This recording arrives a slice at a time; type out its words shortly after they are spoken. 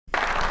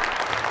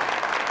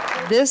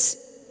This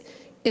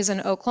is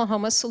an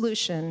Oklahoma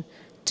solution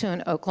to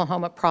an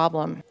Oklahoma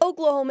problem.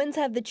 Oklahomans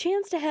have the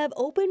chance to have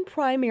open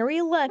primary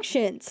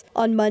elections.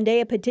 On Monday,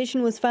 a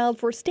petition was filed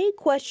for State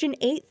Question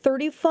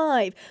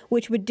 835,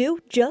 which would do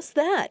just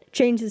that,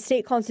 change the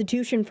state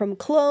constitution from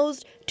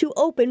closed to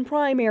open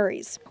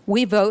primaries.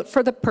 We vote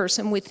for the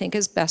person we think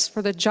is best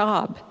for the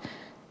job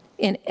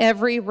in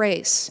every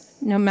race,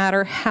 no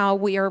matter how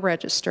we are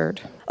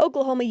registered.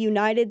 Oklahoma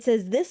United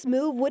says this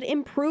move would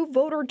improve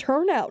voter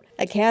turnout,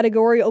 a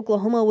category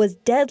Oklahoma was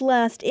dead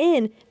last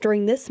in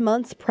during this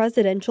month's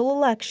presidential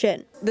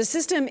election. The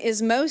system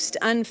is most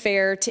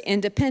unfair to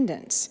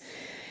independents,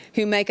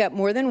 who make up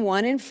more than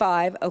 1 in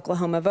 5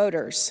 Oklahoma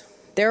voters.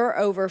 There are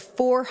over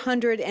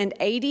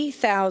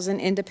 480,000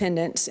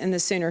 independents in the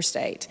Sooner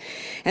State,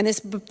 and this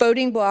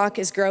voting bloc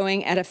is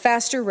growing at a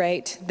faster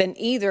rate than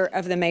either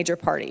of the major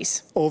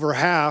parties. Over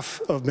half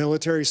of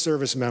military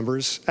service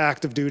members,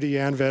 active duty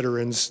and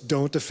veterans,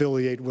 don't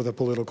affiliate with a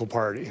political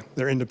party.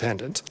 They're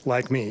independent,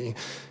 like me.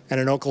 And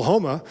in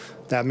Oklahoma,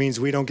 that means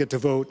we don't get to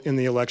vote in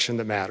the election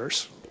that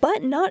matters.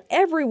 But not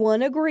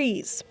everyone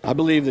agrees. I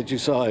believe that you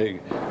saw a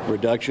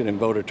reduction in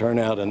voter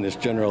turnout in this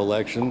general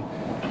election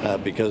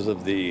because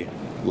of the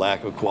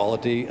lack of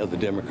quality of the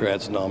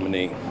Democrats'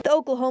 nominee. The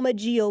Oklahoma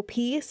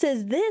GOP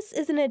says this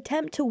is an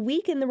attempt to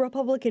weaken the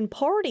Republican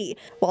Party,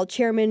 while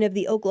chairman of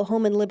the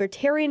Oklahoman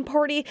Libertarian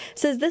Party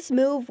says this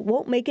move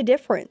won't make a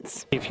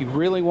difference. If you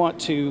really want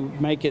to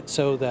make it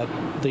so that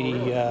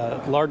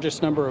the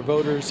largest number of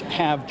voters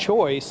have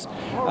choice,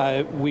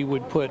 we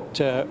would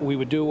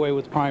do away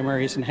with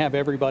primaries and have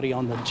everybody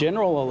on the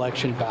general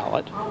election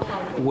ballot,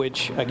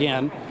 which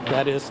again,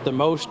 that is the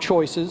most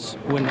choices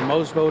when the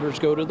most voters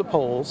go to the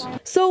polls.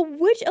 So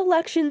which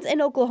elections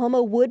in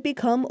Oklahoma would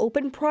become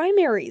open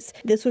primaries?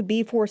 This would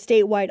be for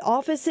statewide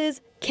offices,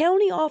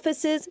 county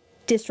offices,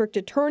 district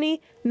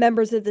attorney,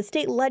 members of the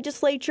state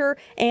legislature,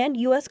 and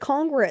U.S.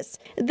 Congress.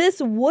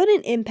 This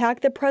wouldn't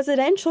impact the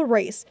presidential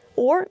race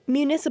or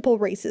municipal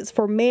races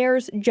for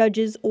mayors,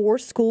 judges, or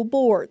school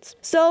boards.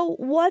 So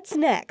what's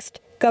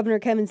next? Governor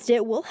Kevin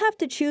Stitt will have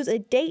to choose a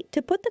date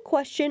to put the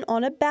question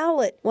on a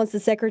ballot. Once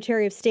the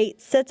Secretary of State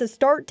sets a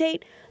start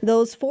date,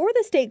 those for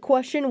the state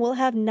question will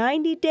have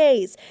 90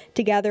 days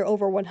to gather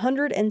over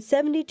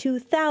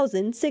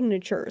 172,000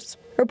 signatures.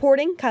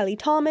 Reporting, Kylie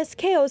Thomas,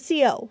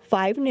 KOCO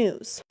 5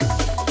 News.